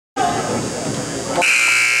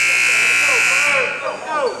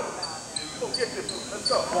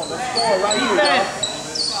Come on, let's score right here.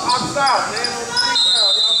 Box out, man. On the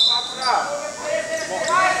rebound. Y'all box it out.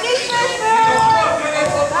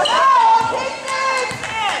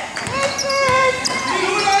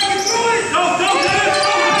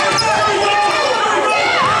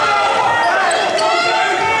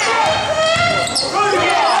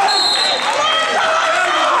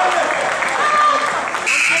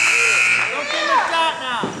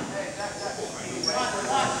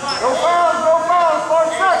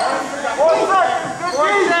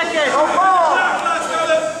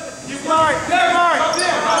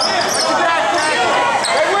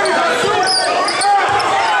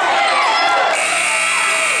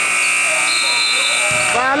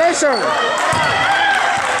 Violation.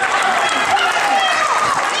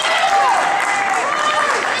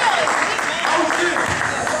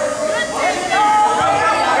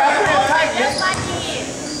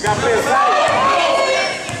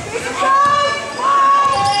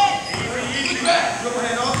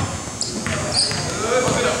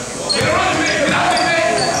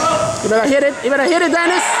 You better hit it. You better hit it,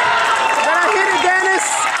 Dennis. You better hit it, Dennis.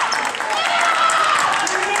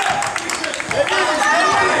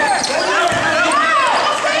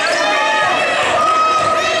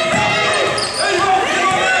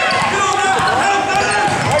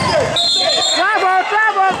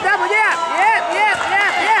 Double, yeah.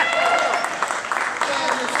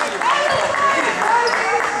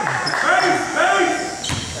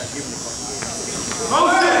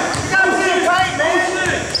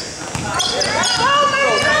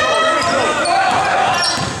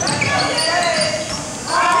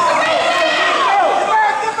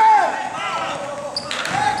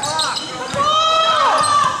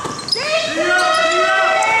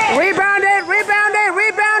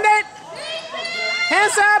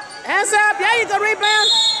 Hands up, yeah, you go rebound.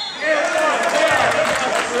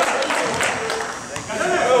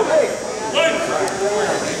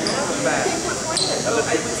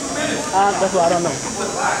 That's what I don't know. I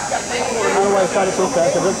don't know why it started so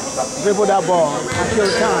fast. I just dribbled that ball. I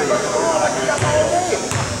killed time.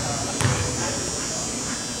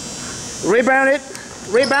 Rebound it.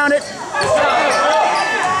 Rebound it.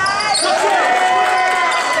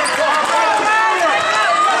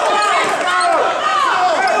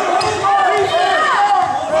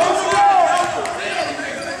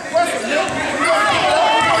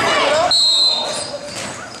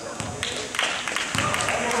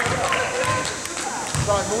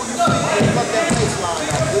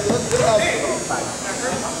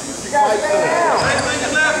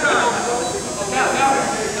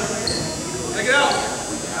 Take it out.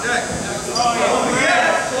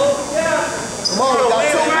 Come on, got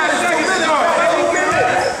 2 minutes. 2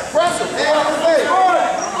 minutes. Press him. Stay on the face.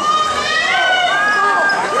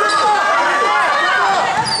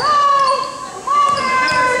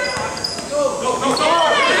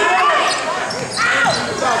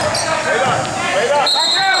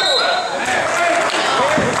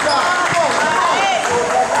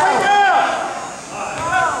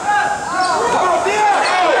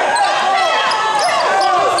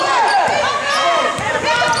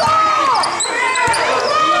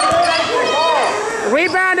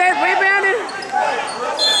 Rebound it.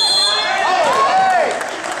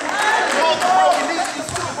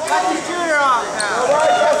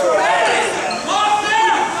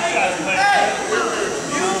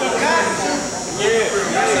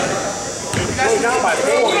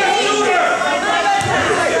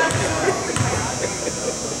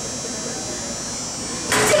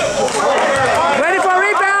 Ready for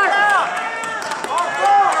rebound?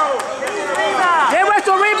 Get ready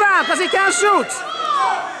to rebound because he can't shoot.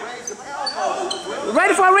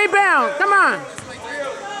 Ready for a rebound. Come on.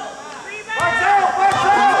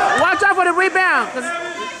 Watch out for the rebound.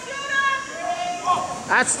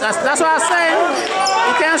 That's what I was saying.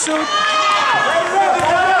 You can't shoot.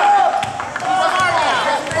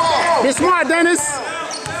 Be smart, Dennis.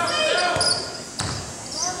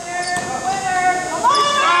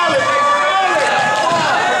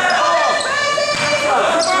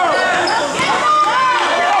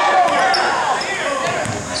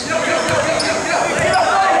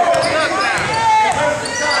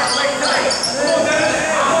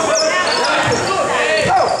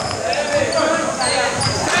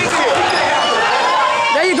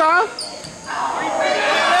 There you go.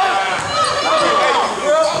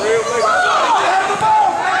 Real quick.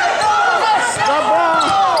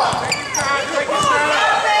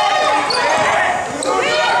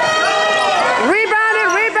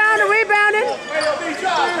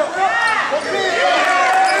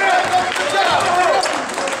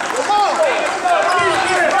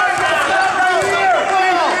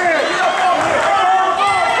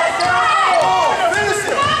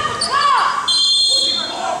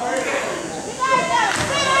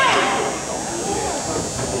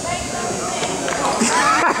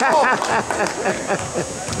 Come on.